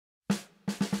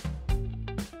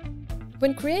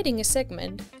When creating a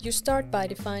segment, you start by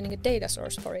defining a data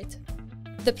source for it.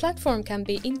 The platform can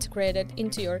be integrated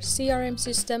into your CRM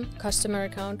system, customer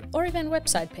account, or even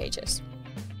website pages.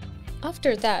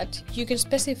 After that, you can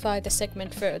specify the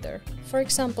segment further, for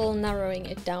example, narrowing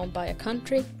it down by a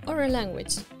country or a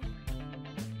language.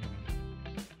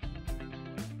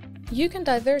 You can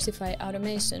diversify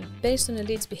automation based on a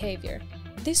lead's behavior.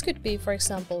 This could be, for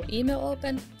example, email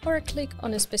open or a click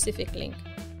on a specific link.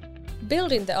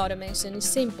 Building the automation is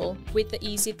simple with the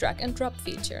easy drag and drop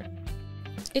feature.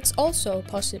 It's also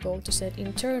possible to set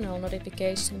internal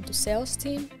notification to sales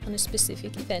team on a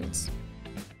specific events.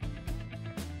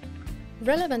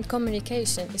 Relevant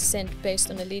communication is sent based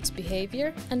on a lead's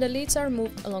behavior, and the leads are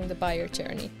moved along the buyer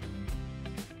journey.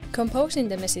 Composing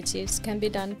the messages can be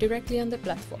done directly on the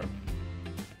platform.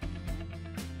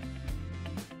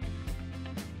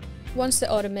 Once the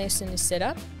automation is set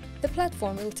up, the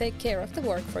platform will take care of the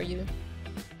work for you.